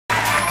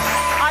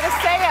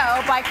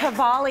Out by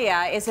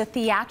Cavalia is a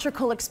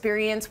theatrical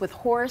experience with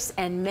horse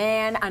and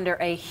man under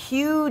a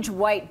huge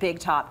white big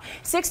top.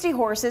 60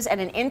 horses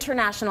and an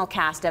international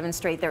cast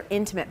demonstrate their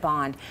intimate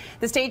bond.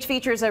 The stage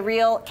features a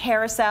real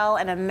carousel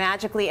and a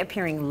magically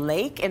appearing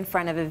lake in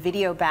front of a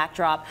video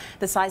backdrop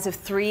the size of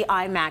 3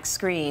 IMAX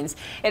screens.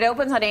 It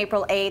opens on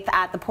April 8th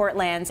at the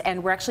Portlands,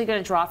 and we're actually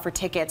going to draw for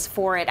tickets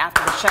for it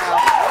after the show.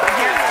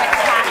 They're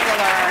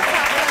spectacular.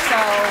 So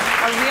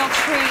a real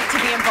treat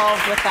to be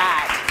involved with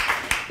that.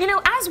 You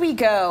know, as we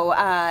go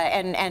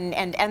and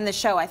end the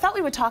show, I thought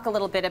we would talk a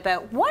little bit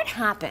about what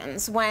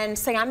happens when,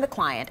 say, I'm the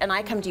client and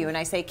I come to you and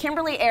I say,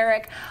 Kimberly,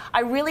 Eric,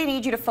 I really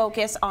need you to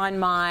focus on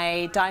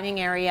my dining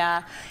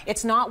area.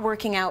 It's not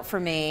working out for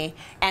me,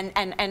 and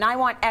I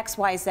want X,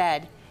 Y, Z.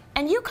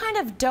 And you kind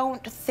of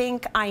don't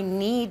think I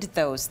need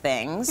those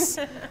things,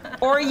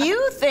 or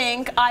you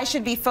think I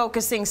should be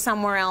focusing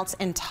somewhere else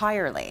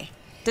entirely.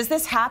 Does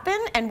this happen,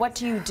 and what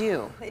do you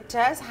do? It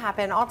does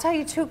happen. I'll tell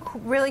you 2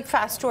 really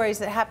fast stories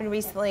that happened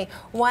recently.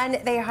 One,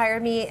 they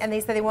hired me and they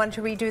said they wanted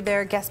to redo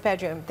their guest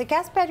bedroom. The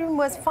guest bedroom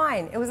was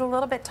fine. It was a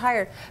little bit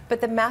tired,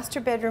 but the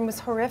master bedroom was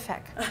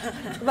horrific.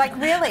 Like,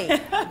 really.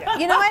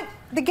 You know what?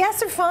 The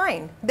guests are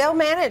fine. They'll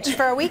manage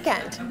for a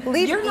weekend.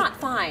 You're not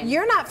fine.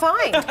 You're not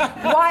fine.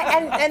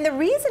 Why? And the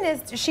reason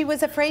is she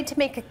was afraid to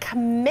make a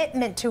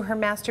commitment to her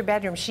master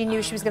bedroom. She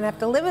knew she was going to have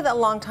to live with it a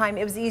long time.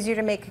 It was easier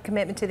to make a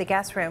commitment to the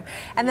guest room.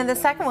 And then the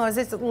second one was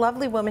this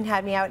lovely woman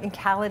had me out in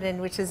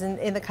Seldon, which is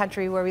in the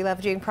country where we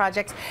love doing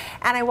projects.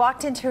 And I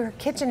walked into her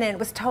kitchen and it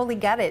was totally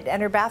gutted,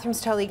 and her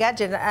bathroom's totally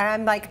gutted. And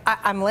I'm like,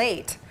 I'm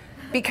late.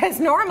 Because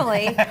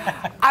normally,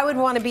 I would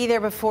want to be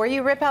there before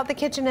you rip out the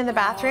kitchen and the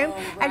bathroom.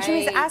 Right. And she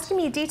was asking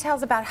me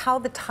details about how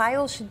the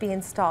tiles should be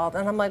installed.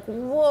 And I'm like,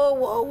 whoa,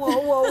 whoa, whoa,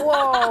 whoa,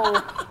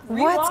 whoa.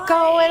 What's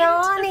going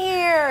on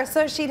here?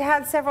 So she'd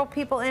had several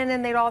people in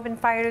and they'd all been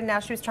fired, and now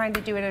she was trying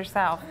to do it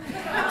herself.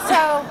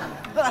 So,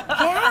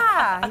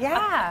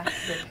 yeah.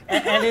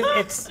 And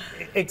it's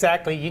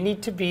exactly, you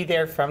need to be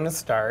there from the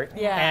start.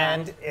 Yeah.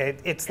 And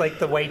it's like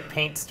the white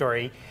paint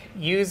story.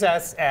 Use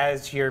us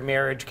as your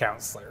marriage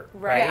counselor.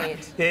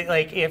 Right.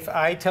 Like, if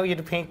I tell you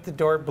to paint the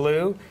door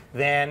blue,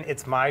 then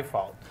it's my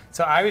fault.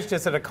 So I was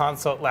just at a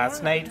consult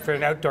last night for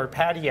an outdoor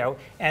patio,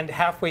 and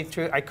halfway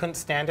through, I couldn't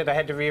stand it. I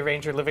had to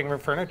rearrange her living room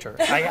furniture.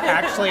 I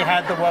actually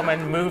had the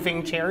woman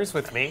moving chairs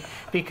with me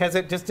because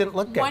it just didn't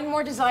look good. One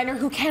more designer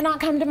who cannot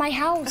come to my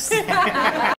house.